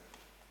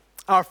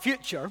our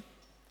future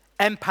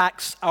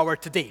impacts our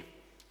today.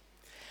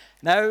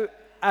 Now,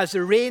 as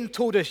the rain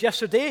told us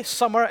yesterday,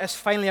 summer has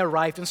finally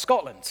arrived in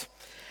Scotland.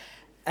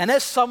 And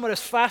as summer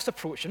is fast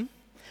approaching,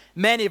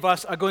 many of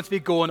us are going to be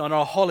going on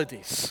our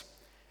holidays.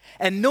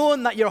 And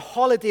knowing that your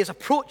holiday is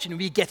approaching,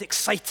 we get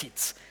excited.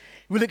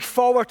 We look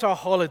forward to our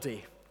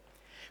holiday.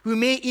 We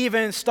may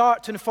even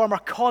start to inform our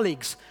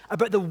colleagues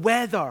about the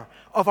weather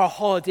of our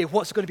holiday,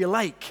 what's it going to be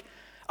like,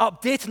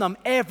 updating them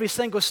every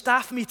single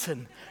staff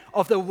meeting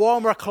of the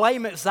warmer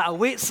climates that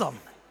awaits them.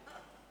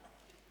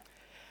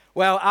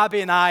 Well,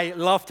 Abby and I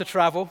love to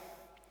travel.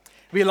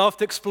 We love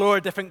to explore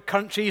different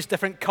countries,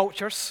 different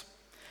cultures.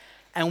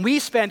 And we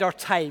spend our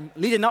time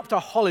leading up to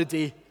our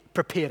holiday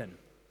preparing.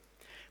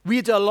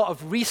 We do a lot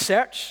of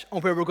research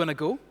on where we're going to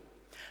go.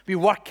 We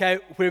work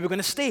out where we're going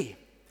to stay,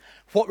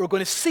 what we're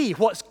going to see,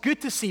 what's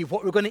good to see,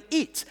 what we're going to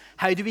eat.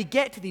 How do we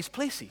get to these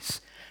places?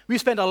 We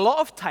spend a lot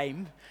of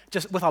time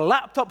just with our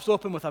laptops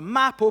open, with a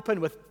map open,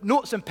 with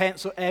notes,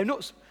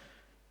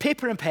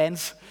 paper and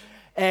pens,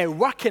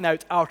 working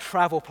out our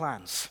travel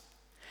plans.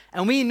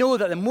 And we know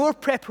that the more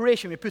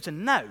preparation we put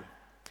in now,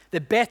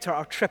 the better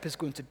our trip is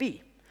going to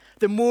be,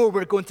 the more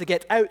we're going to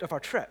get out of our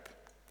trip.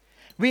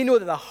 We know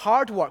that the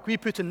hard work we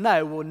put in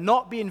now will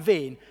not be in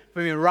vain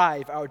when we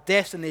arrive at our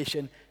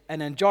destination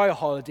and enjoy a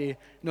holiday,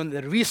 knowing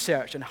that the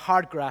research and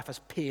hard graft has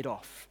paid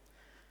off.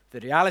 The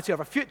reality of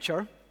our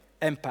future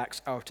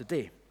impacts our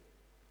today.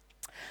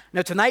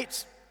 Now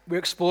tonight, we're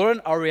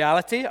exploring our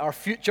reality, our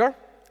future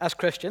as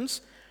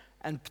Christians,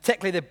 and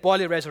particularly the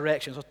bodily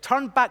resurrection. So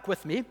turn back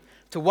with me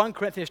to 1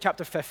 Corinthians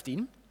chapter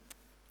 15.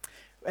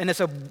 And it's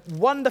a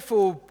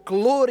wonderful,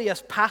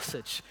 glorious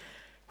passage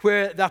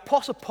where the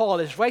Apostle Paul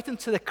is writing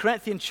to the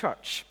Corinthian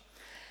church,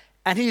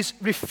 and he's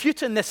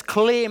refuting this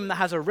claim that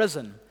has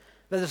arisen,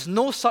 that there's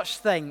no such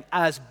thing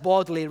as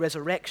bodily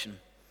resurrection.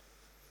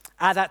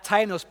 At that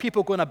time, there was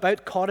people going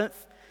about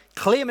Corinth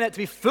claiming it to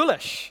be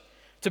foolish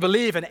to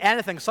believe in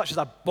anything such as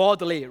a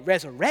bodily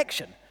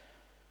resurrection.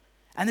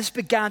 And this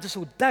began to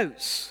sow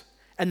doubts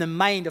in the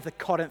mind of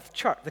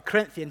the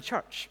Corinthian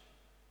church.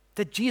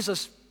 Did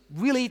Jesus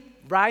really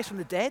rise from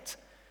the dead?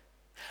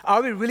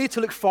 Are we really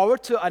to look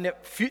forward to a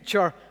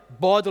future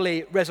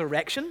bodily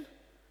resurrection?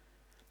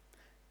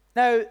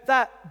 Now,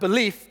 that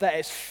belief that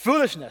it's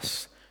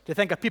foolishness to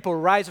think of people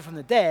rising from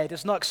the dead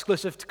is not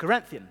exclusive to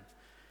Corinthian.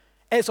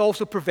 It's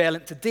also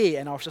prevalent today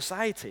in our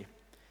society.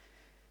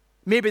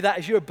 Maybe that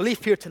is your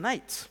belief here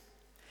tonight.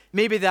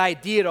 Maybe the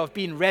idea of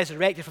being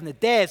resurrected from the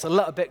dead is a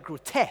little bit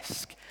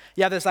grotesque.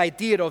 You have this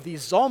idea of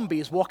these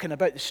zombies walking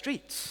about the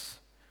streets.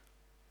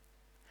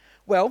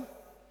 Well,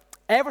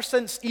 ever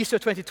since Easter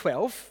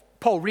 2012,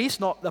 Paul Rees,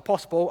 not the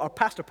Apostle Paul, or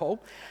Pastor Paul,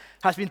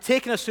 has been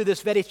taking us through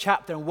this very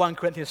chapter in 1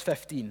 Corinthians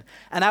 15.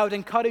 And I would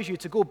encourage you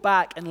to go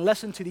back and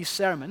listen to these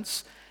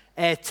sermons,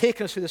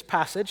 taking us through this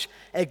passage.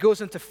 It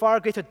goes into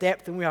far greater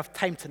depth than we have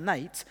time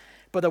tonight,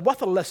 but they're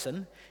worth a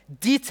listen,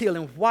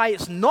 detailing why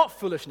it's not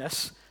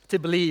foolishness to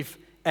believe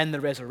in the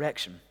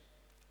resurrection.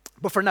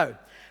 But for now,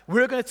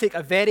 we're going to take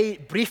a very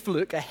brief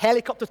look, a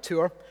helicopter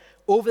tour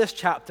over this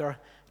chapter,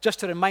 just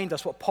to remind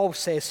us what Paul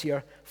says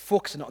here,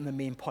 focusing on the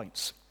main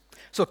points.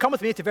 So come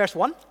with me to verse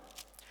 1,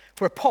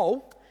 where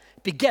Paul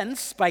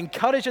begins by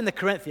encouraging the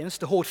Corinthians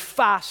to hold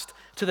fast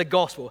to the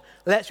gospel.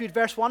 Let's read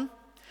verse 1.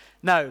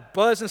 Now,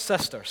 brothers and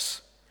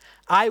sisters,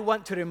 I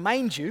want to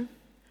remind you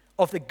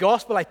of the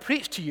gospel I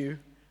preached to you,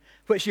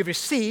 which you've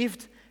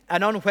received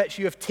and on which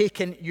you have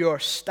taken your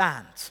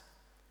stand.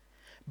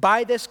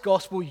 By this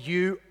gospel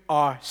you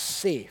are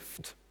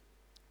saved.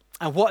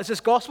 And what is this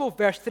gospel?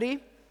 Verse 3.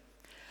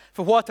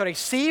 For what I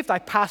received I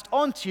passed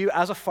on to you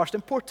as of first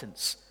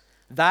importance,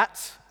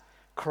 that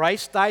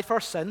Christ died for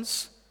our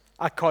sins,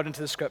 according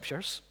to the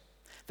Scriptures,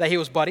 that he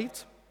was buried,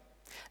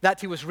 that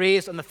he was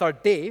raised on the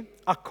third day,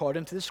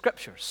 according to the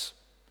Scriptures.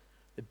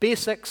 The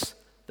basics,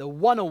 the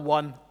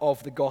 101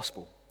 of the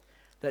gospel.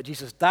 That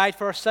Jesus died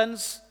for our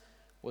sins,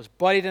 was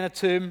buried in a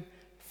tomb,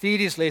 3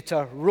 days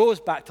later rose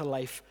back to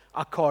life,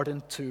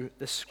 according to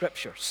the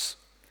Scriptures.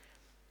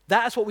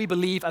 That is what we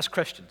believe as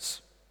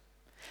Christians.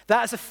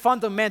 That is the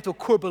fundamental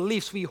core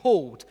beliefs we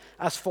hold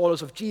as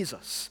followers of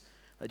Jesus.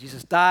 That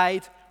Jesus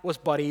died, was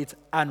buried,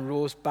 and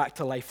rose back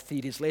to life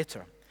 3 days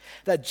later.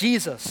 That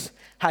Jesus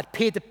had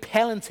paid the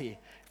penalty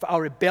for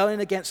our rebellion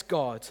against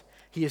God.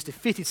 He has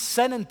defeated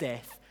sin and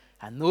death,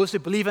 and those who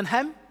believe in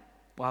him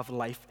will have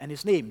life in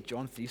his name,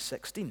 John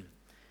 3:16.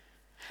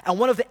 And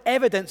one of the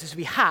evidences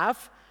we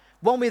have,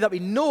 one way that we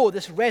know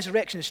this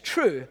resurrection is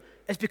true,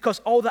 is because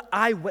all the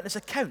eyewitness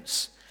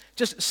accounts.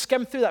 Just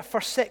skim through that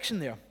first section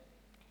there,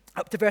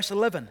 up to verse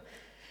 11.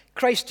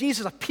 Christ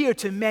Jesus appeared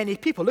to many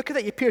people. Look at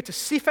that. He appeared to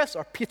Cephas,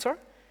 or Peter.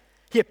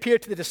 He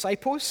appeared to the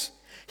disciples.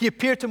 He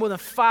appeared to more than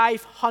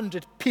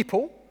 500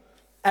 people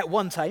at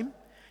one time.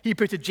 He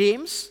appeared to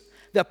James,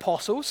 the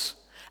apostles.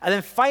 And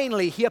then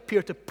finally, he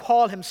appeared to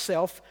Paul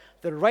himself,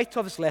 the writer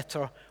of his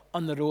letter,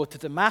 on the road to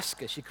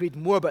Damascus. You can read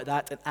more about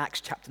that in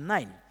Acts chapter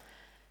 9.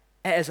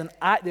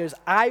 There's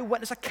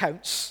eyewitness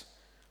accounts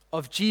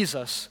of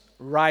Jesus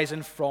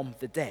rising from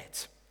the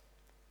dead.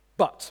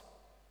 But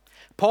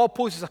Paul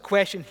poses a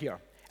question here,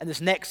 in this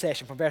next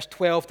section from verse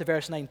 12 to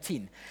verse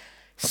 19.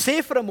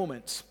 Say for a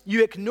moment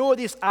you ignore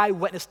these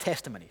eyewitness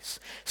testimonies.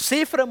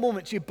 Say for a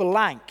moment you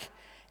blank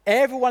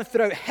everyone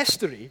throughout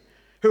history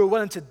who were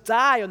willing to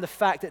die on the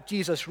fact that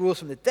Jesus rose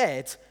from the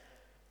dead.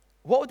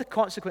 What would the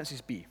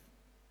consequences be?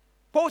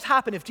 What would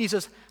happen if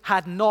Jesus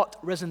had not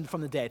risen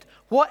from the dead?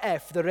 What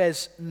if there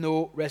is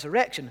no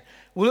resurrection?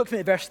 We'll look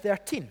at verse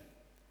 13.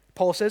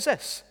 Paul says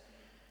this: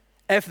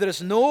 if there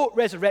is no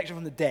resurrection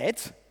from the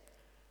dead,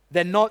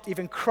 then not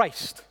even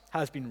Christ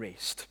has been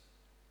raised.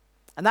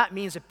 And that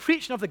means the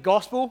preaching of the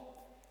gospel,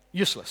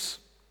 useless.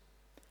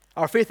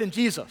 Our faith in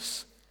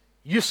Jesus,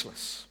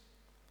 useless.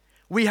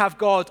 We have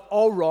God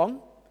all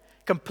wrong,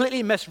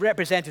 completely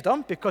misrepresented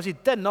him because he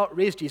did not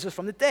raise Jesus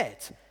from the dead.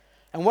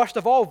 And worst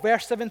of all,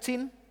 verse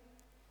 17,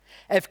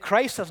 if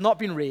Christ has not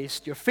been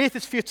raised, your faith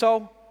is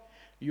futile,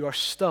 you are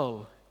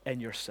still in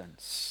your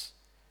sins.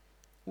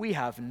 We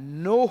have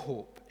no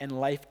hope in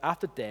life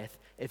after death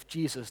if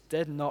Jesus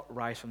did not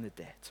rise from the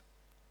dead.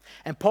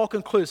 And Paul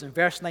concludes in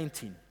verse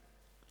 19.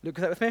 Look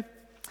at that with me.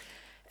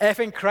 If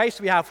in Christ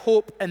we have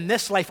hope in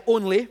this life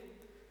only,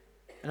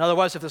 in other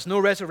words, if there's no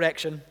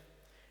resurrection,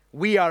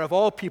 we are of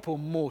all people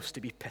most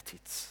to be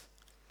pitied.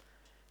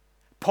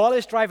 Paul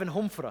is driving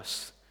home for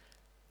us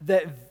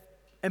the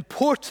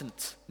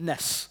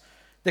importantness,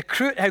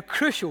 how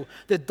crucial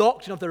the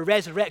doctrine of the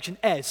resurrection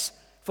is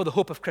for the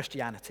hope of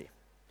Christianity.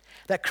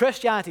 That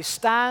Christianity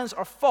stands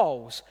or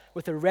falls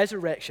with the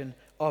resurrection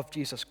of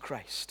Jesus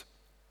Christ.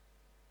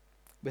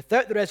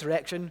 Without the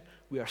resurrection,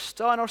 we are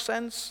still in our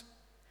sins,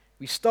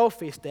 we still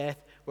face death,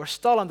 we're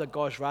still under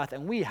God's wrath,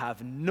 and we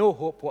have no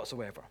hope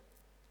whatsoever.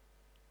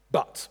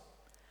 But,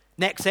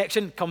 next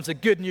section comes the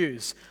good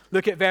news.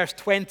 Look at verse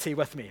 20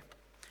 with me.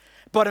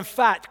 But in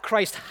fact,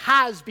 Christ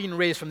has been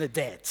raised from the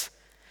dead.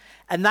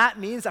 And that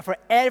means that for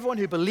everyone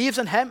who believes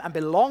in him and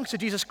belongs to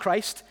Jesus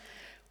Christ,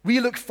 we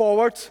look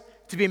forward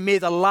to being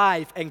made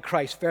alive in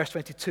Christ, verse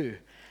 22.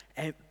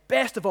 And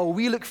best of all,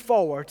 we look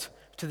forward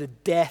to the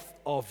death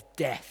of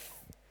death.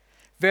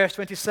 Verse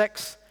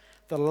 26,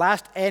 the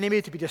last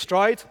enemy to be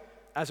destroyed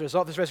as a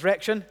result of this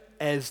resurrection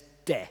is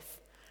death.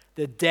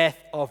 The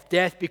death of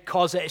death,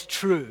 because it is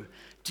true.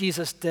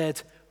 Jesus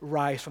did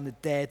rise from the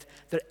dead.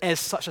 There is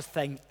such a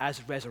thing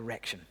as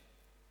resurrection.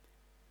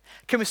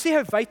 Can we see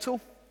how vital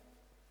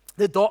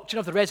the doctrine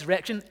of the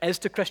resurrection is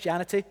to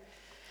Christianity?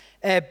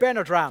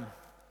 Bernard Ramm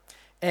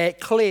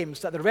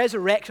claims that the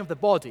resurrection of the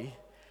body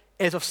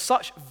is of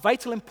such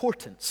vital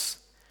importance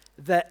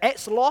that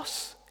its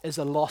loss is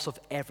the loss of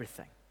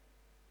everything.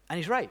 And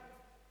he's right.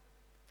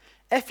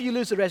 If you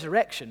lose the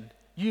resurrection,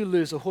 you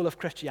lose the whole of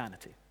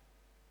Christianity.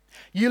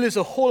 You lose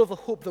the whole of the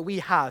hope that we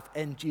have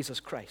in Jesus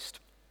Christ.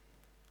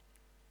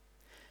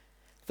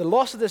 The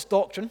loss of this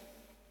doctrine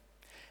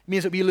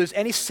means that we lose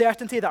any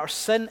certainty that our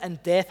sin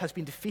and death has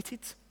been defeated,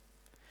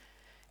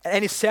 and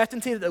any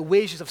certainty that the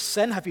wages of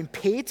sin have been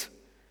paid,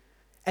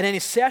 and any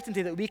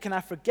certainty that we can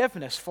have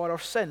forgiveness for our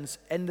sins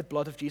in the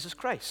blood of Jesus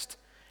Christ,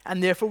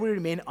 and therefore we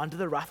remain under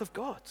the wrath of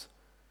God.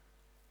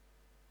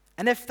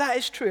 And if that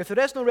is true, if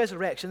there is no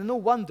resurrection, then no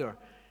wonder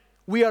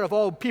we are of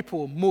all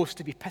people most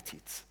to be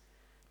pitied.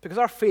 Because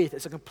our faith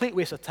is a complete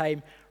waste of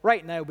time.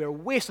 Right now, we're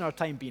wasting our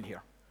time being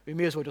here. We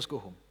may as well just go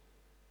home.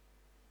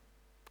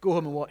 Go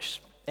home and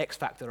watch X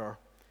Factor or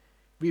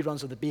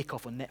reruns of the Bake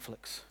Off on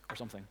Netflix or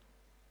something.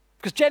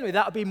 Because generally,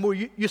 that would be more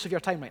use of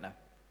your time right now,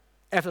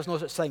 if there's no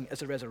such thing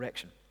as a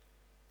resurrection.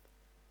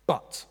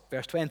 But,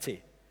 verse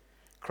 20,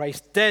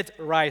 Christ did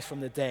rise from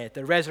the dead.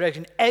 The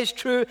resurrection is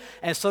true,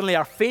 and suddenly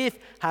our faith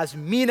has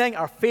meaning.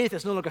 Our faith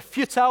is no longer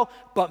futile,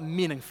 but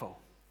meaningful.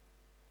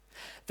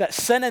 That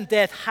sin and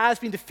death has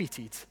been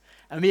defeated,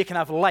 and we can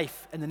have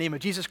life in the name of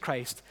Jesus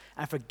Christ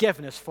and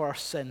forgiveness for our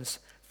sins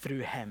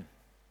through him.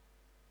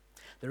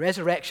 The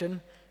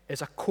resurrection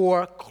is a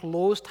core,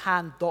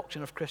 closed-hand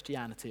doctrine of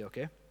Christianity,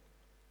 okay?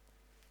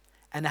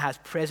 And it has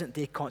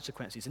present-day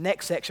consequences. The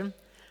next section,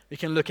 we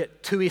can look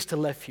at 2 ways to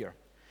live here.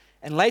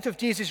 In light of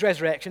Jesus'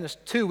 resurrection, there's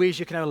 2 ways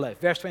you can now live.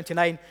 Verse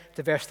 29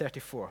 to verse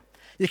 34.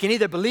 You can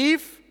either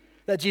believe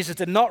that Jesus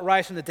did not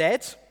rise from the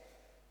dead.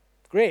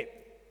 Great.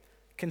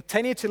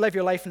 Continue to live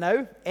your life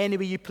now any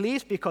way you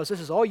please, because this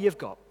is all you've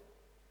got.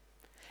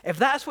 If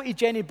that's what you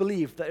genuinely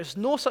believe, that there's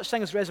no such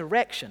thing as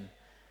resurrection,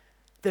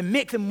 then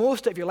make the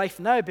most of your life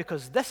now,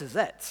 because this is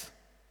it.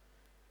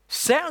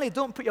 Certainly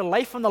don't put your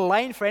life on the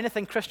line for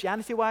anything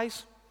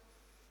Christianity-wise.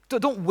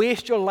 Don't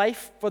waste your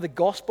life for the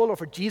gospel or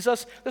for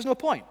Jesus. There's no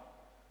point.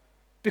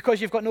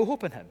 Because you've got no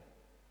hope in him.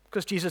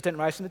 Because Jesus didn't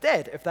rise from the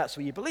dead, if that's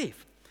what you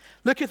believe.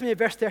 Look with me at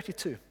verse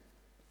 32.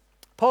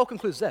 Paul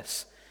concludes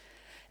this.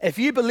 If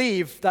you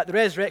believe that the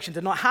resurrection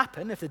did not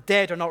happen, if the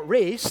dead are not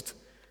raised,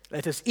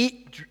 let us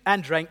eat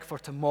and drink, for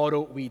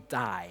tomorrow we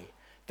die.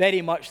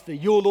 Very much the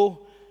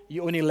YOLO,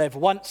 you only live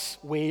once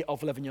way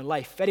of living your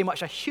life. Very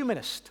much a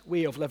humanist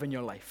way of living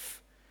your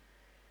life.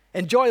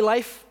 Enjoy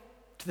life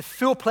to the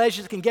full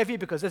pleasures it can give you,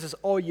 because this is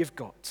all you've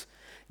got.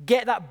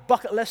 Get that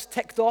bucket list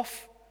ticked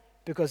off,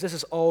 because this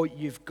is all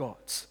you've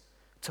got.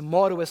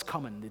 Tomorrow is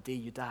coming, the day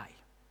you die.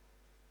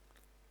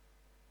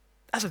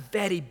 That's a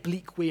very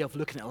bleak way of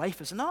looking at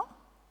life, isn't it?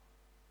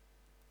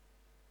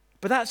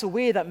 But that's the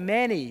way that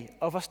many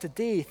of us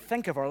today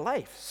think of our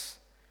lives.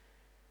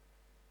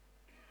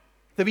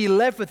 That we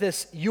live with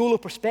this YOLO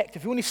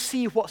perspective. We only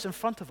see what's in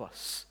front of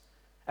us.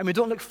 And we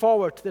don't look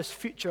forward to this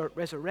future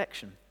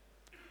resurrection.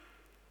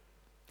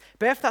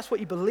 But if that's what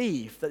you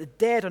believe, that the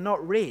dead are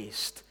not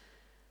raised,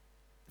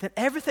 then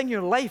everything in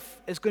your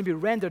life is going to be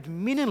rendered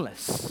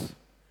meaningless.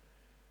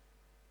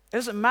 It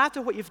doesn't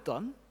matter what you've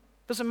done.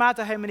 It doesn't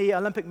matter how many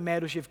Olympic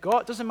medals you've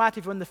got. It doesn't matter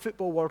if you won the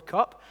Football World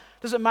Cup.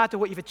 It doesn't matter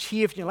what you've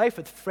achieved in your life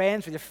with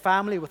friends, with your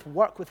family, with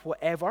work, with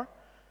whatever.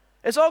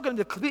 It's all going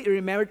to be completely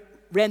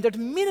rendered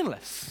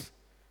meaningless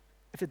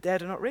if the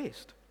dead are not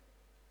raised.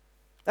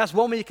 That's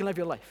one way you can live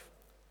your life.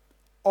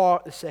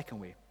 Or the second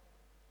way.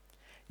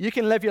 You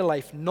can live your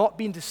life not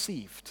being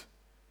deceived,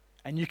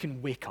 and you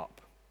can wake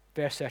up.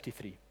 Verse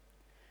 33.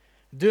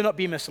 Do not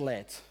be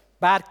misled.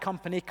 Bad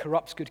company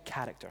corrupts good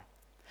character.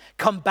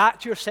 Come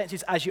back to your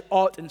senses as you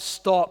ought and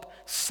stop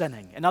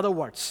sinning. In other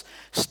words,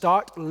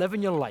 start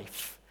living your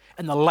life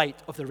in the light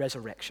of the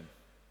resurrection.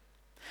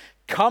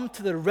 Come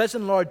to the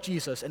risen Lord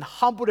Jesus in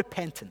humble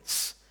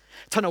repentance.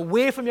 Turn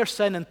away from your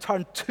sin and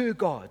turn to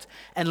God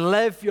and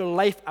live your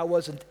life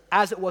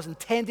as it was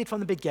intended from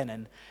the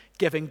beginning,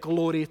 giving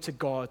glory to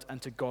God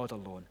and to God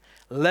alone.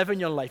 Living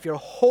your life, your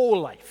whole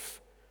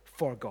life,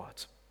 for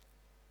God.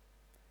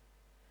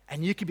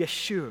 And you can be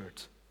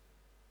assured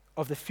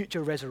of the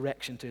future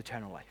resurrection to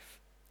eternal life.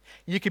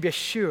 You can be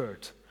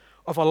assured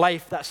of a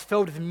life that's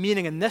filled with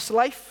meaning in this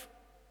life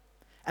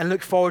and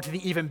look forward to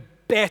the even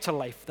better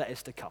life that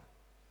is to come.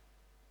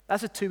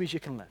 That's the two ways you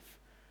can live.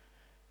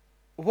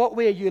 What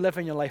way are you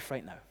living your life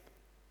right now?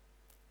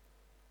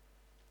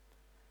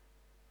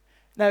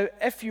 Now,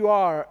 if you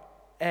are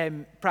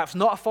perhaps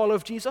not a follower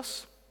of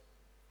Jesus,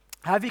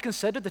 have you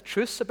considered the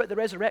truths about the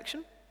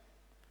resurrection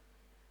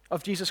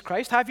of Jesus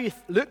Christ? Have you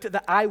looked at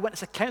the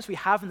eyewitness accounts we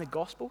have in the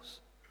Gospels?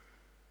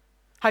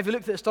 Have you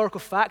looked at the historical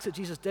facts that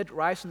Jesus did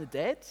rise from the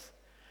dead?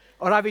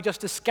 Or have you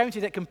just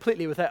discounted it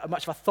completely without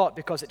much of a thought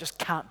because it just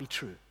can't be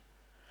true?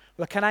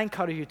 Well, can I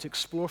encourage you to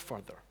explore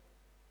further?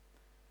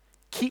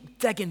 Keep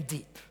digging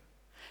deep.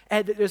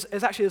 There's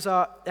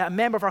a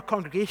member of our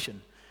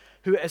congregation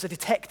who is a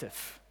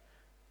detective.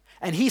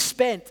 And he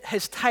spent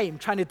his time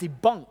trying to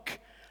debunk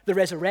the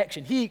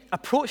resurrection. He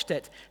approached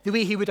it the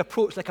way he would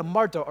approach like a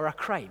murder or a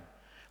crime.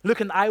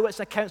 Looking at eyewitness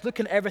accounts,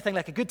 looking at everything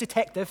like a good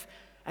detective.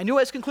 And you know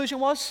what his conclusion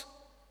was?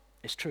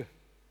 It's true.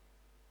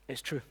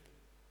 It's true.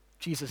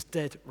 Jesus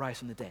did rise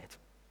from the dead.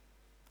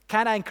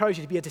 Can I encourage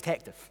you to be a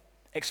detective?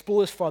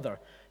 Explore this further,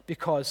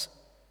 because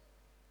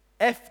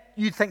if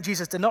you think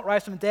Jesus did not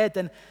rise from the dead,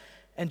 then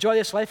enjoy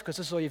this life because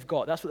this is all you've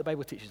got. That's what the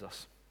Bible teaches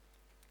us.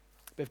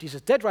 But if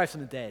Jesus did rise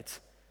from the dead,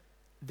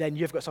 then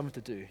you've got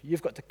something to do.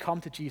 You've got to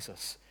come to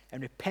Jesus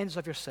and repent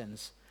of your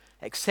sins,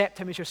 accept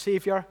him as your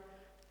Savior,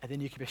 and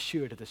then you can be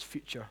assured of this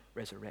future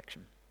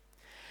resurrection.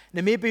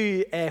 Now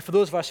maybe for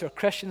those of us who are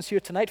Christians here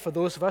tonight, for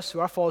those of us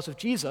who are followers of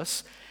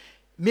Jesus,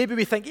 maybe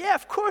we think, yeah,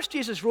 of course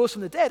Jesus rose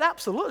from the dead,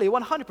 absolutely,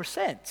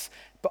 100%.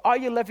 But are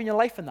you living your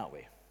life in that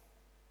way?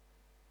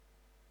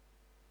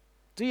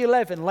 Do you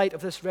live in light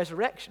of this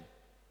resurrection?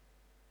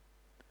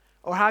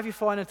 Or have you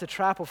fallen into the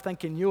trap of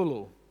thinking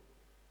YOLO,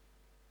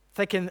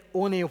 thinking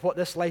only of what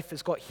this life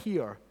has got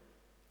here,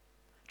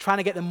 trying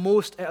to get the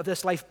most out of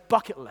this life,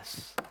 bucket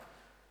list?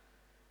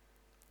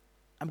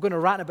 I'm going to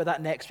rant about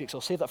that next week, so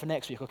I'll save that for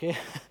next week, okay?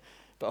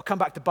 But I'll come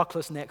back to bucket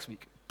list next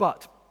week.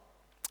 But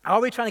are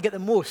we trying to get the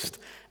most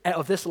out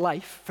of this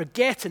life,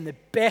 forgetting the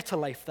better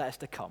life that is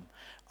to come?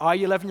 Are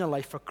you living your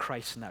life for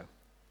Christ now?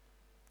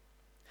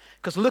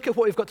 Because look at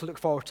what we've got to look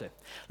forward to.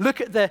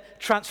 Look at the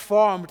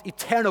transformed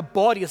eternal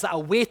bodies that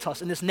await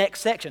us in this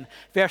next section,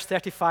 verse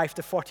 35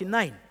 to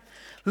 49.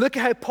 Look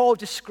at how Paul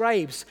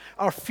describes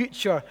our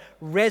future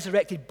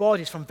resurrected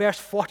bodies from verse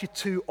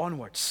 42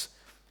 onwards.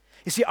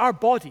 You see, our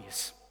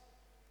bodies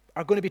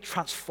are going to be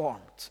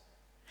transformed.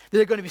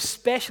 They're going to be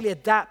specially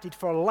adapted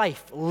for a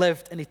life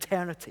lived in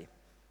eternity.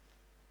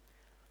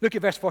 Look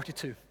at verse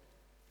 42.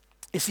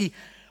 You see,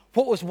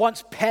 what was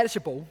once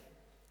perishable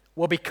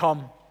will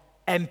become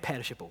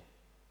imperishable.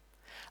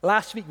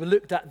 Last week we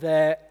looked at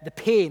the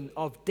pain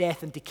of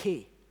death and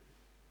decay.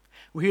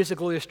 Well, here's the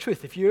glorious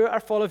truth. If you are a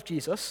follower of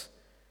Jesus,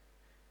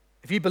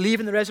 if you believe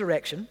in the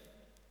resurrection,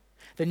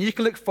 then you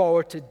can look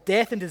forward to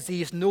death and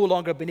disease no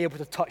longer being able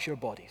to touch your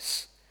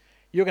bodies.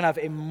 You're going to have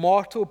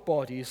immortal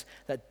bodies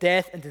that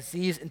death and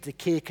disease and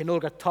decay can no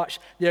longer touch.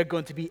 They're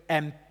going to be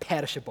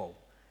imperishable,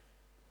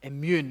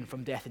 immune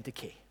from death and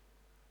decay.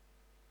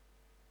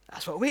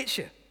 That's what awaits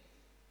you.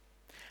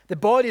 The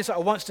bodies that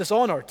are once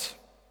dishonored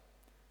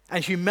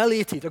and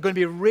humiliated are going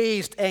to be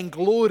raised in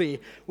glory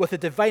with the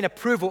divine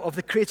approval of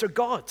the Creator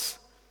God.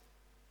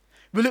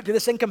 We looked at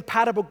this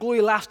incomparable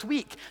glory last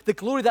week, the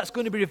glory that's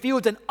going to be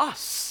revealed in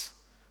us.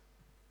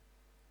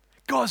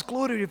 God's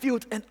glory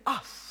revealed in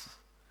us.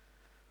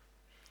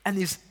 And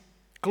these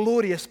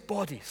glorious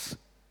bodies.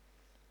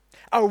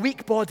 Our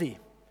weak body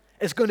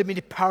is going to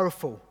be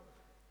powerful.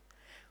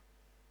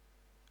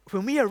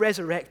 When we are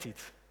resurrected,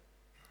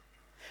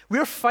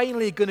 we're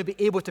finally going to be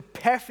able to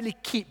perfectly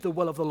keep the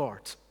will of the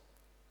Lord.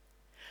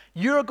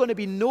 You're going to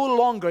be no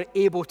longer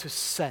able to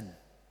sin.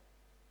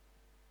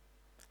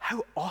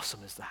 How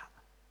awesome is that?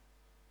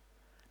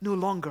 No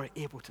longer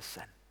able to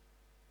sin.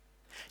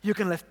 You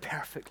can live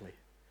perfectly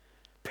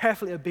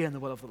obeying the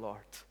will of the Lord.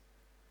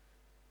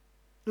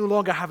 No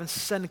longer having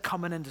sin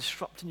coming in,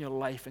 disrupting your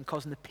life and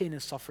causing the pain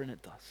and suffering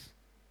it does.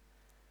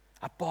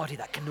 A body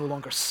that can no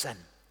longer sin.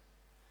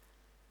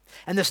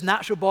 And this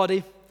natural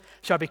body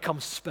shall become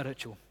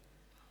spiritual.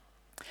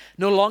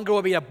 No longer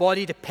will be a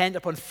body dependent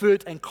upon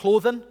food and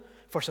clothing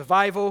for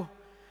survival.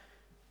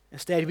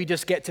 Instead, we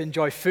just get to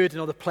enjoy food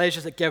and all the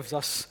pleasures it gives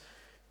us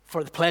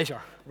for the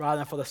pleasure rather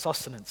than for the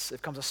sustenance.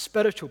 It becomes a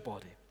spiritual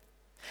body.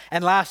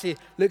 And lastly,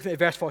 look at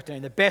verse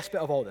 49, the best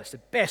bit of all this, the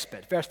best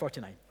bit, verse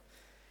 49.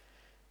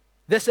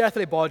 This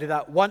earthly body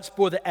that once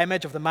bore the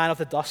image of the man of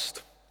the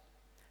dust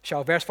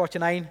shall, verse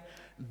 49,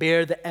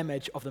 bear the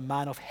image of the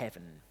man of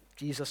heaven,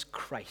 Jesus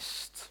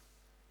Christ,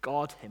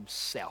 God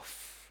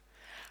himself.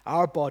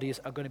 Our bodies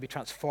are going to be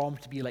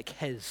transformed to be like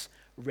his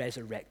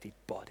resurrected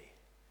body,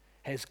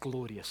 his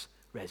glorious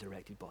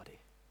resurrected body.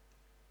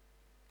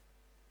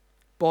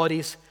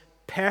 Bodies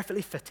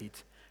perfectly fitted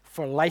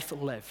for life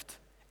lived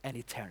in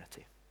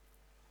eternity.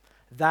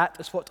 That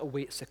is what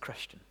awaits the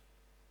Christian.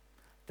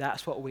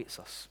 That's what awaits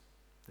us.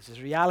 This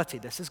is reality.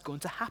 This is going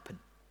to happen.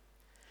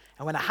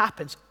 And when it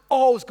happens,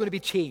 all is going to be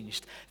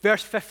changed.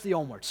 Verse 50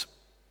 onwards.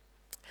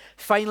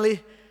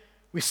 Finally,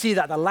 we see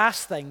that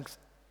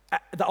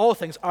that all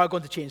things are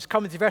going to change.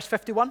 Coming to verse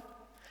 51.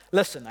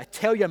 Listen, I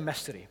tell you a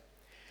mystery.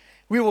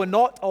 We will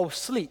not all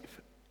sleep,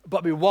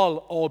 but we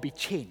will all be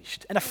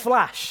changed. In a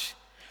flash,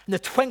 in the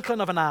twinkling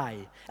of an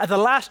eye, at the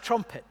last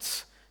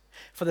trumpet.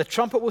 For the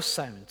trumpet will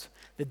sound,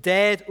 the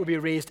dead will be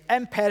raised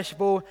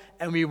imperishable,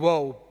 and we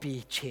will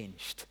be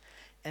changed.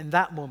 In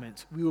that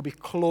moment, we will be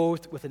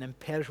clothed with an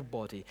imperishable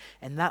body.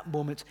 In that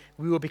moment,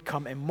 we will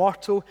become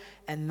immortal.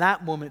 In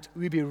that moment,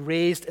 we will be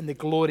raised in the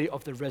glory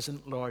of the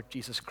risen Lord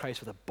Jesus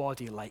Christ with a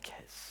body like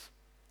his.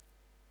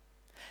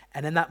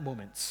 And in that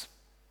moment,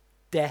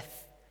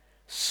 death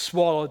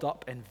swallowed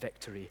up in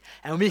victory.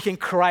 And we can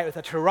cry with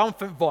a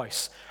triumphant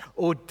voice,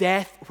 "O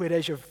death, where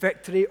is your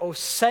victory? O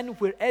sin,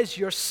 where is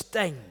your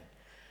sting?"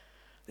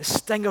 The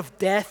sting of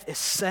death is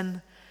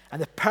sin,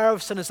 and the power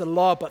of sin is the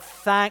law, but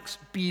thanks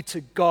be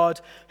to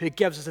God who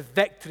gives us a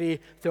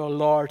victory through our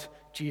Lord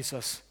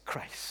Jesus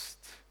Christ.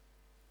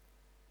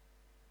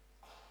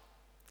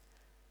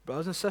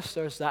 Brothers and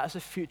sisters, that is the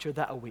future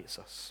that awaits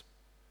us.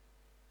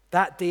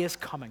 That day is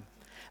coming.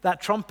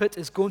 That trumpet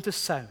is going to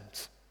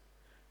sound.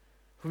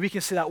 We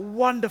can see that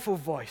wonderful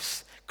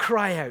voice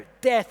cry out,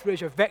 "Death, where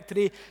is your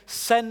victory?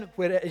 Sin,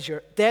 where is your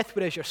death,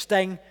 where is your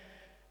sting?"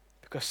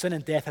 Because sin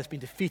and death has been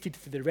defeated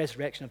through the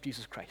resurrection of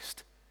Jesus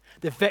Christ.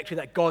 The victory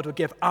that God will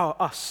give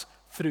us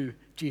through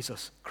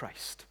Jesus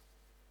Christ.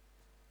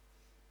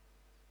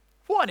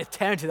 What an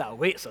eternity that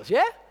awaits us,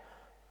 yeah?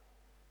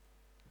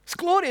 It's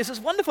glorious, it's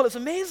wonderful, it's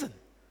amazing.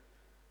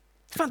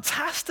 It's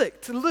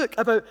fantastic to look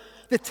about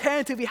the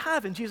eternity we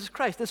have in Jesus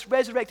Christ, this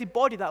resurrected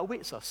body that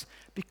awaits us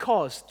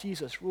because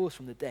Jesus rose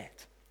from the dead.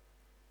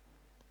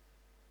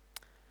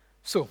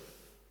 So,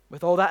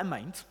 with all that in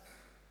mind,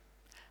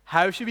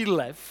 how should we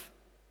live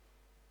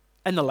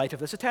in the light of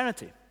this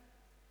eternity?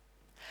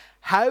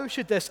 How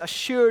should this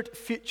assured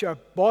future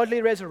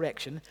bodily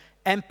resurrection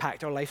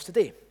impact our lives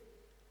today?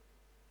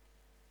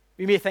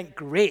 We may think,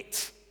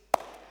 great,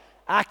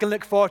 I can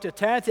look forward to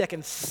eternity, I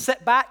can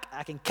sit back,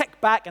 I can kick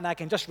back, and I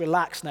can just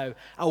relax now,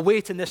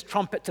 awaiting this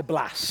trumpet to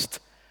blast.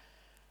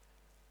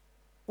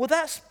 Well,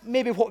 that's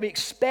maybe what we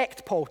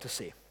expect Paul to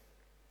say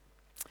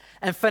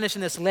and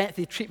finishing this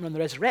lengthy treatment on the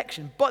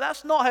resurrection, but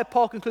that's not how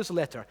Paul concludes the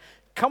letter.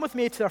 Come with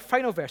me to our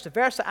final verse, the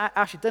verse that I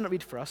actually didn't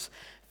read for us,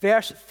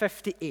 verse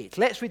 58.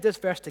 Let's read this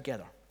verse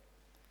together.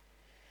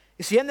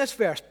 You see, in this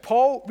verse,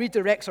 Paul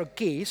redirects our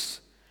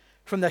gaze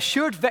from the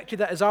assured victory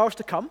that is ours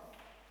to come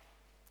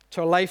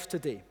to our life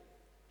today.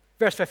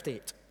 Verse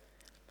 58.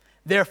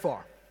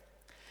 Therefore,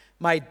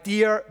 my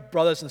dear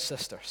brothers and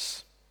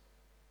sisters,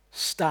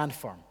 stand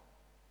firm.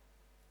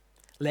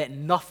 Let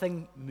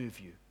nothing move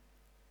you.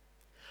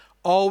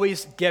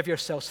 Always give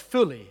yourselves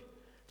fully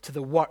to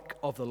the work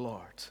of the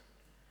Lord,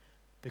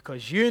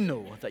 because you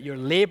know that your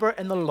labor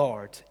in the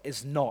Lord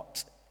is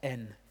not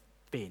in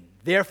vain.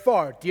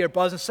 Therefore, dear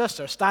brothers and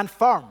sisters, stand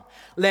firm.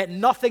 Let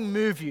nothing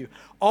move you.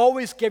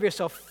 Always give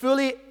yourself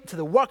fully to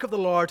the work of the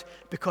Lord,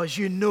 because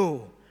you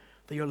know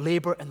that your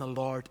labor in the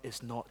Lord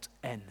is not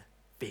in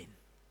vain.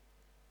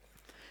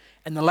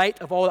 In the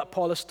light of all that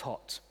Paul has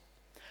taught,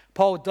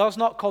 Paul does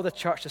not call the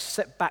church to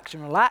sit back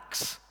and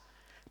relax,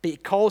 but he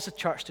calls the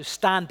church to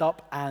stand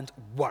up and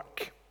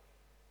work.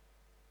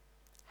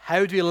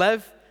 How do we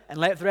live in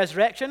light of the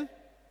resurrection?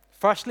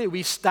 Firstly,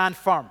 we stand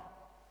firm.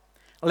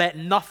 Let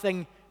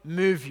nothing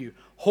move you.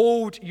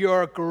 Hold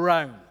your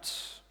ground.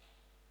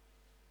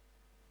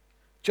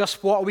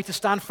 Just what are we to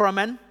stand firm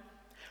in?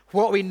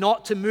 What are we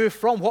not to move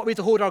from? What are we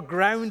to hold our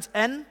ground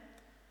in?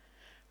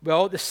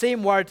 Well, the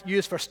same word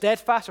used for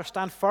steadfast or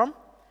stand firm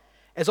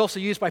is also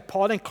used by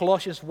Paul in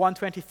Colossians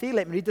 1:23.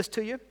 Let me read this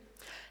to you.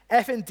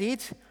 If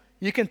indeed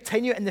you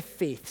continue in the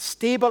faith,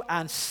 stable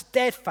and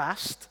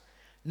steadfast,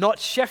 not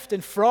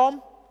shifting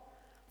from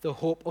the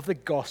hope of the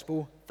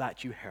gospel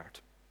that you heard.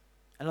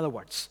 In other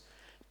words,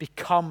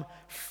 become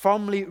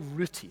firmly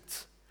rooted,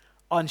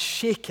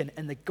 unshaken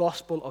in the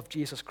gospel of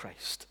Jesus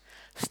Christ.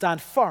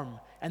 Stand firm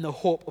in the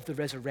hope of the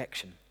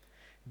resurrection.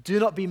 Do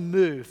not be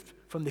moved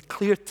from the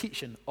clear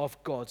teaching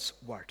of God's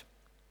word.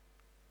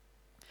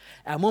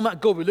 A moment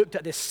ago, we looked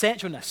at the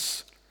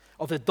essentialness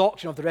of the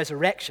doctrine of the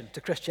resurrection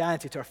to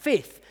Christianity, to our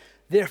faith.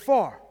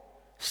 Therefore,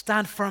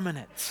 stand firm in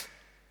it.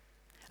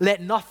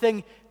 Let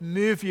nothing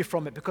move you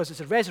from it, because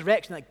it's a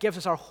resurrection that gives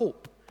us our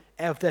hope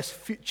of this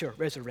future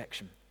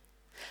resurrection.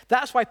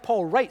 That's why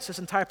Paul writes this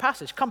entire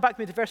passage. Come back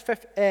with me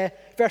to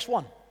verse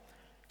 1.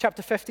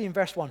 Chapter 15,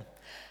 verse 1.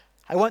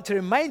 I want to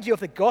remind you of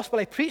the gospel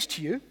I preached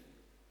to you,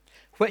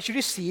 which you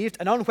received,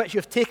 and on which you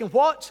have taken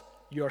what?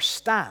 Your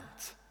stand.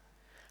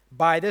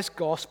 By this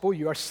gospel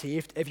you are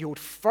saved if you hold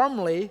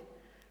firmly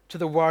to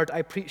the word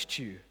I preached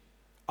to you.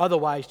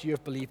 Otherwise you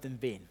have believed in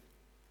vain.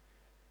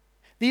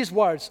 These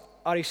words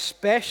are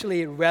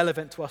especially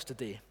relevant to us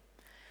today.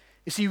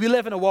 You see, we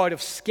live in a world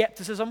of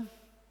skepticism.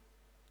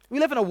 We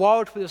live in a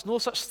world where there's no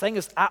such thing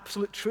as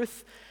absolute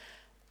truth.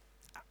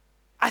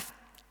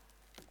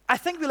 I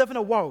think we live in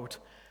a world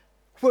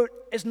where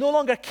it's no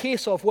longer a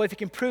case of, well, if you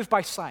can prove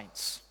by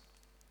science.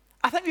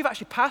 I think we've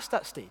actually passed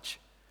that stage.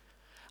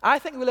 I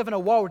think we live in a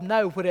world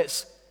now where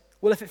it's,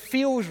 well, if it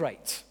feels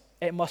right,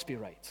 it must be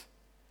right.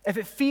 If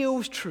it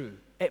feels true,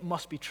 it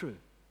must be true.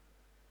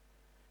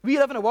 We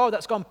live in a world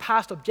that's gone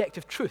past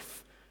objective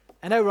truth,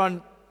 and now we're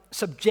on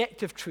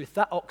subjective truth,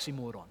 that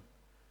oxymoron.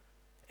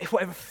 If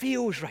whatever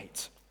feels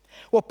right.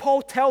 Well,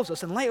 Paul tells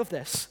us in light of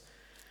this,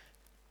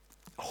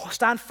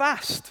 stand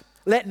fast.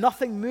 Let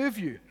nothing move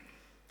you.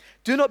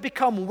 Do not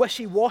become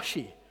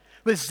wishy-washy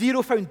with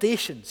zero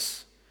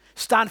foundations.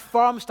 Stand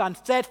firm, stand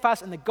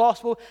steadfast in the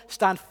gospel,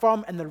 stand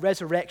firm in the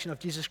resurrection of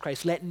Jesus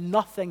Christ. Let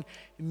nothing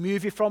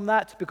move you from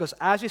that, because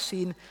as you've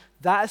seen,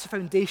 that is the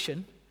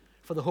foundation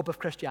for the hope of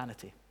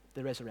Christianity,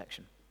 the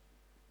resurrection.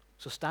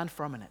 So stand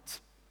firm in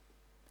it,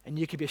 and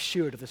you can be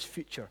assured of this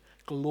future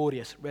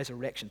glorious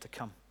resurrection to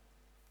come.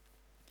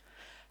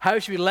 How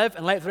should we live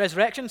in light of the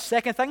resurrection?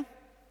 Second thing,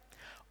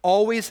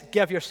 always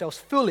give yourselves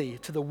fully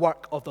to the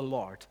work of the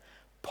Lord.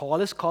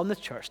 Paul is calling the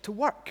church to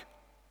work.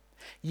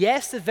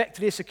 Yes, the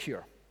victory is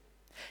secure.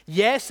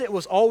 Yes, it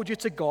was all due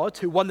to God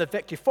who won the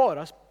victory for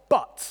us,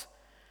 but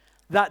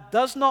that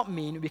does not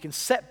mean we can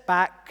sit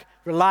back,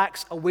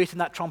 relax, awaiting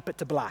that trumpet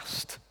to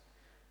blast.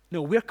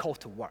 No, we're called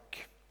to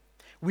work.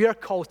 We are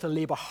called to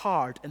labor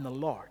hard in the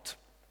Lord.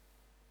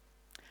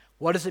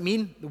 What does it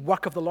mean, the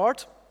work of the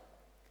Lord?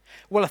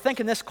 Well, I think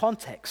in this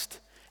context,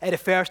 it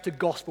refers to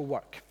gospel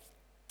work.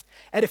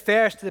 It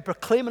refers to the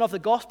proclaiming of the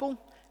gospel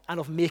and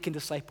of making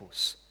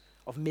disciples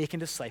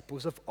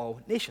of all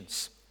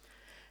nations.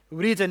 We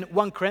read in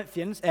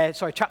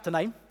chapter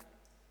 9,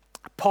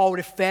 Paul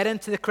referring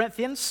to the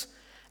Corinthians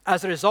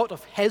as a result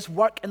of his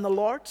work in the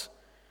Lord,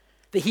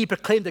 that he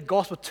proclaimed the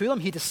gospel to them,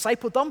 he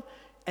discipled them,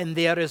 and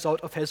they are a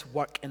result of his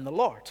work in the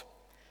Lord.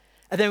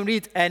 And then we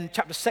read in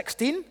chapter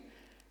 16,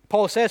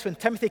 Paul says, when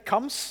Timothy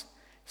comes,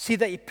 see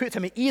that you put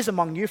him at ease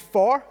among you,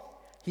 for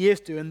he is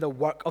doing the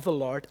work of the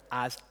Lord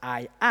as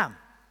I am.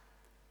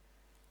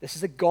 This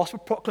is the gospel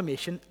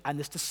proclamation and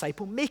this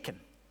disciple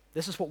making.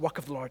 This is what work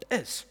of the Lord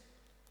is.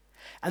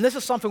 And this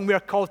is something we are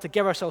called to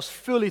give ourselves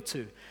fully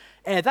to.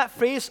 That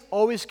phrase,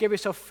 always give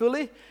yourself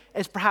fully,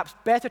 is perhaps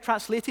better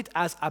translated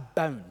as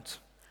abound.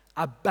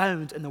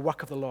 Abound in the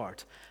work of the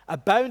Lord.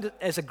 Abound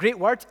is a great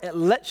word. It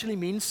literally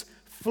means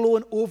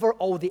flowing over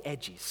all the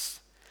edges.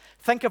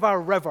 Think of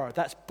our river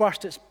that's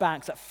burst its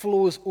banks, that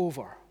flows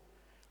over.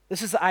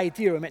 This is the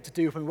idea we're meant to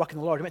do when we work in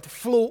the Lord. We're meant to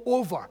flow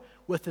over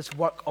with this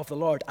work of the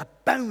Lord,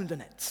 abound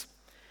in it.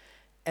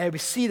 We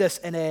see this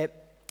in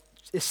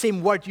the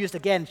same word used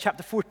again,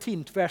 chapter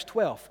 14, verse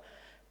 12.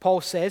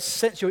 Paul says,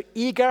 since you're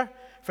eager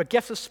for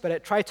gifts of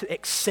Spirit, try to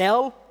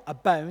excel,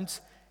 abound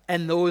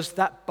in those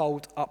that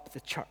build up the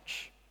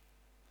church.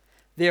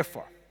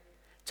 Therefore,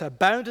 to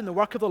abound in the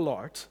work of the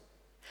Lord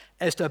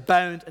is to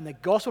abound in the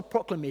gospel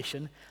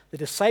proclamation, the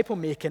disciple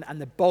making, and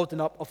the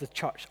building up of the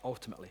church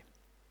ultimately.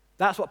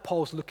 That's what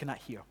Paul's looking at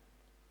here.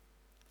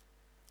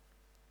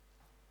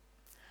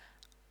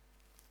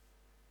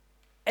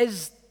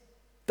 Is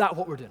that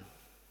what we're doing?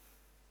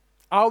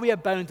 Are we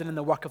abounding in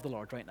the work of the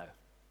Lord right now?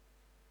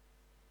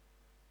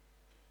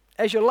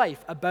 Is your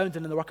life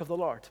abounding in the work of the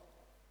Lord?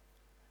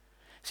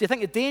 See, I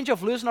think the danger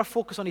of losing our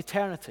focus on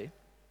eternity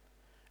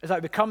is that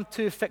we become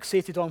too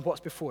fixated on what's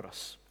before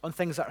us, on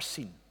things that are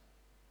seen.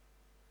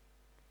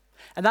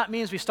 And that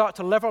means we start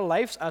to live our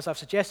lives, as I've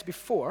suggested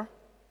before,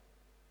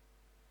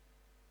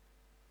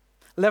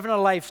 living our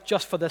lives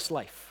just for this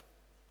life,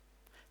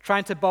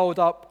 trying to build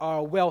up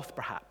our wealth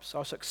perhaps,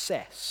 our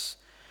success,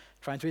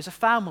 trying to raise a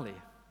family,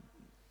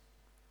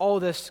 all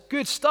this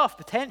good stuff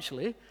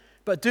potentially,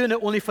 but doing it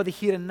only for the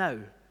here and now,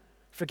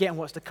 forgetting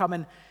what's to come.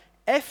 And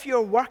if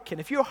you're working,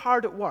 if you're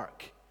hard at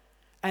work,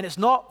 and it's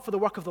not for the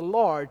work of the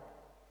Lord,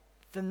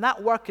 then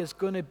that work is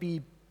going to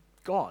be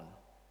gone.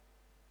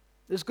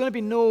 There's going to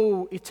be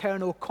no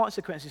eternal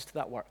consequences to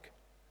that work.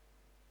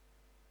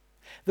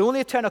 The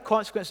only eternal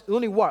consequence, the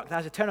only work that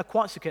has eternal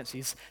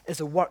consequences is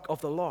the work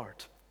of the Lord.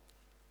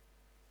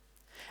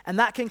 And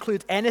that can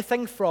include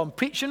anything from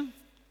preaching,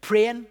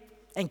 praying,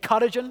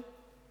 encouraging,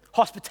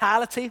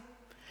 hospitality,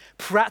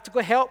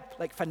 practical help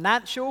like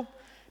financial,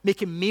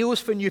 making meals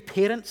for new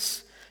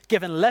parents,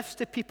 giving lifts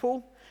to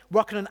people,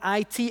 working on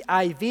IT,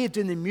 IV,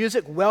 doing the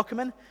music,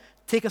 welcoming,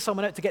 taking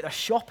someone out to get their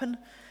shopping,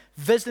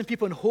 visiting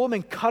people in home,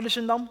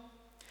 encouraging them,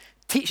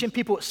 teaching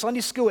people at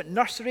Sunday school, at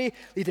nursery,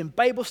 leading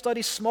Bible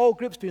studies, small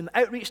groups, doing the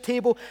outreach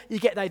table. You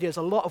get the idea. There's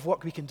a lot of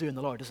work we can do in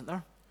the Lord, isn't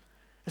there?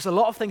 There's a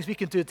lot of things we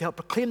can do to help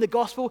proclaim the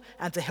gospel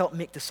and to help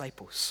make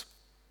disciples.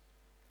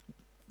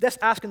 That's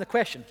asking the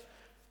question,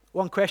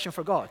 one question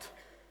for God.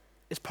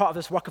 It's part of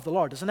this work of the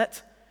Lord, isn't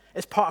it?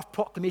 It's part of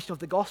proclamation of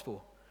the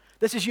gospel.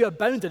 This is you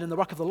abounding in the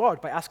work of the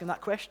Lord by asking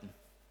that question.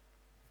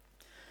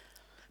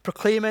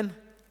 Proclaiming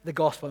the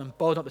gospel and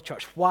building up the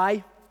church.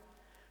 Why?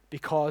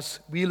 Because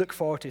we look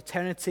forward to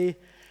eternity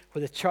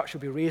where the church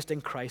will be raised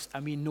in Christ,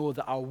 and we know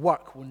that our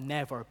work will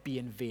never be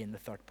in vain, the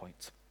third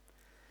point.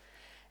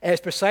 And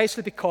it's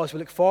precisely because we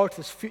look forward to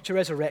this future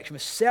resurrection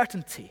with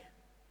certainty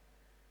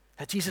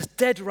that Jesus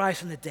did rise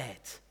from the dead,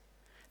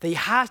 that he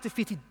has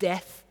defeated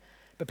death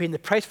by paying the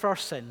price for our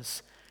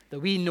sins,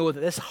 that we know that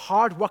this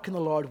hard work in the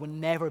Lord will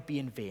never be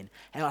in vain,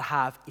 and it'll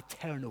have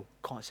eternal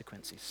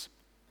consequences.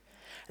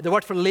 And the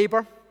word for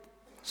labor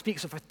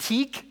speaks of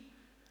fatigue,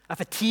 a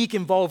fatigue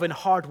involving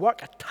hard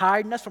work, a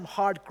tiredness from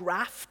hard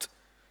graft.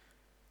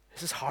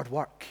 This is hard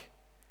work.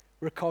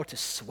 We're called to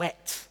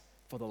sweat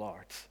for the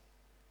Lord.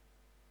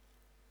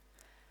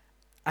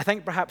 I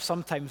think perhaps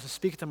sometimes,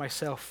 speaking to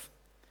myself,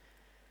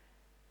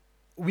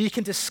 we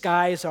can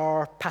disguise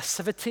our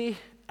passivity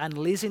and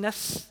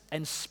laziness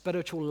in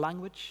spiritual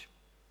language.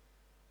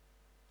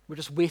 We're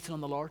just waiting on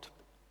the Lord.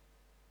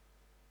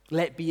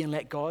 Let be and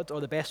let God,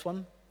 or the best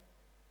one,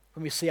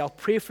 when we say, I'll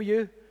pray for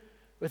you,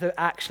 without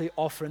actually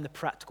offering the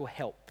practical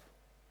help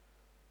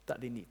that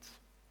they need.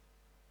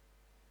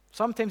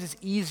 Sometimes it's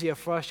easier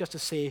for us just to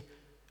say,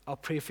 I'll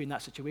pray for you in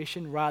that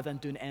situation, rather than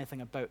doing anything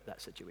about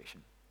that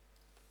situation.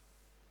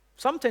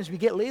 Sometimes we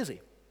get lazy.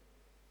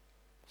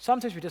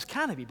 Sometimes we just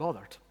can't be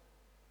bothered.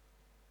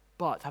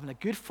 But having a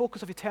good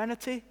focus of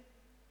eternity,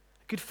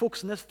 a good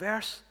focus in this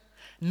verse,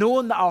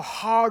 knowing that our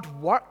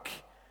hard work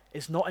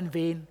is not in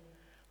vain,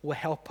 will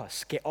help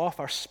us get off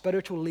our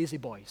spiritual lazy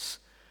boys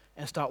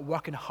and start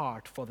working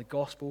hard for the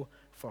gospel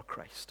for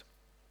Christ.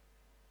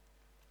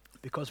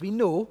 Because we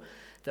know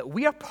that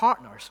we are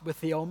partners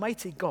with the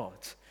Almighty God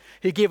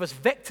who gave us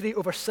victory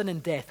over sin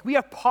and death. We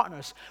are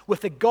partners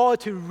with the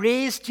God who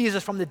raised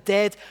Jesus from the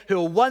dead, who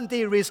will one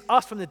day raise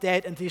us from the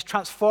dead into these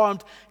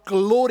transformed,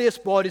 glorious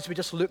bodies we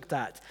just looked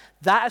at.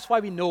 That is why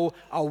we know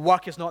our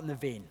work is not in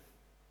vain.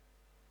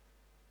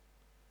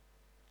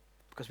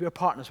 Because we are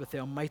partners with the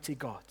Almighty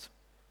God.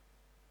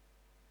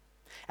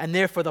 And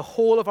therefore, the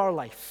whole of our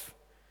life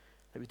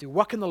that we do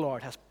work in the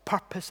Lord has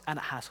purpose and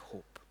it has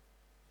hope.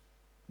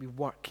 We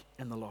work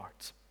in the Lord.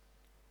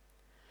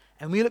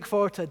 And we look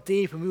forward to a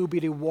day when we will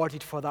be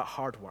rewarded for that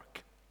hard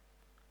work.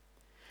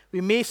 We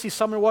may see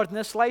some reward in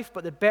this life,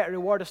 but the better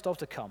reward is still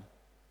to come.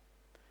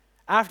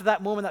 After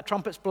that moment, that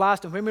trumpet's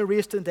blast, and when we're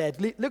raised to the dead,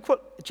 look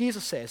what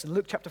Jesus says in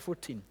Luke chapter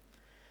 14.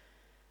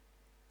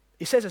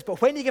 He says this,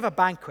 but when you give a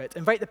banquet,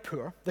 invite the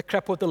poor, the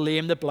crippled, the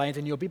lame, the blind,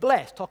 and you'll be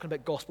blessed, talking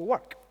about gospel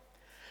work.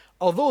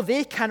 Although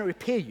they cannot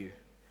repay you,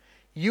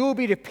 you will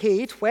be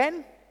repaid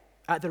when?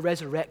 At the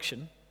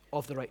resurrection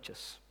of the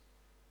righteous.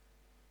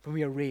 When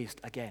we are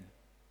raised again.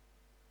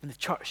 When the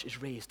church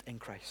is raised in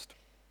Christ.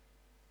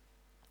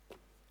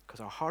 Because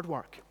our hard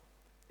work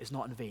is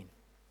not in vain.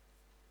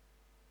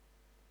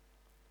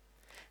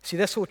 See,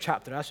 this whole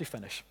chapter, as we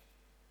finish,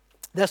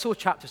 this whole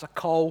chapter is a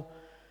call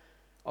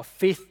of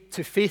faith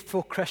to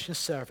faithful Christian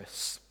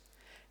service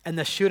and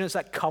the assurance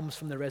that comes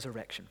from the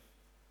resurrection.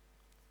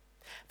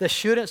 The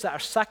assurance that our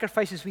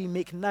sacrifices we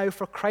make now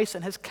for Christ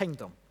and his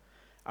kingdom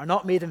are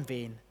not made in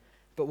vain,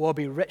 but will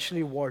be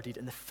richly rewarded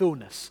in the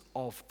fullness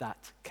of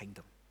that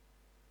kingdom.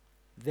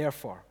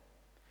 Therefore,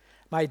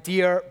 my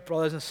dear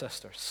brothers and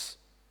sisters,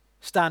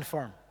 stand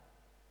firm.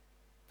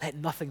 Let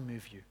nothing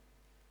move you.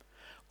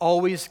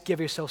 Always give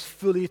yourselves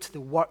fully to the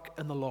work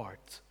in the Lord,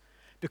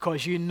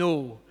 because you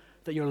know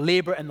that your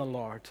labor in the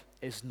Lord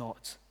is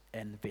not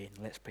in vain.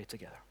 Let's pray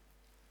together.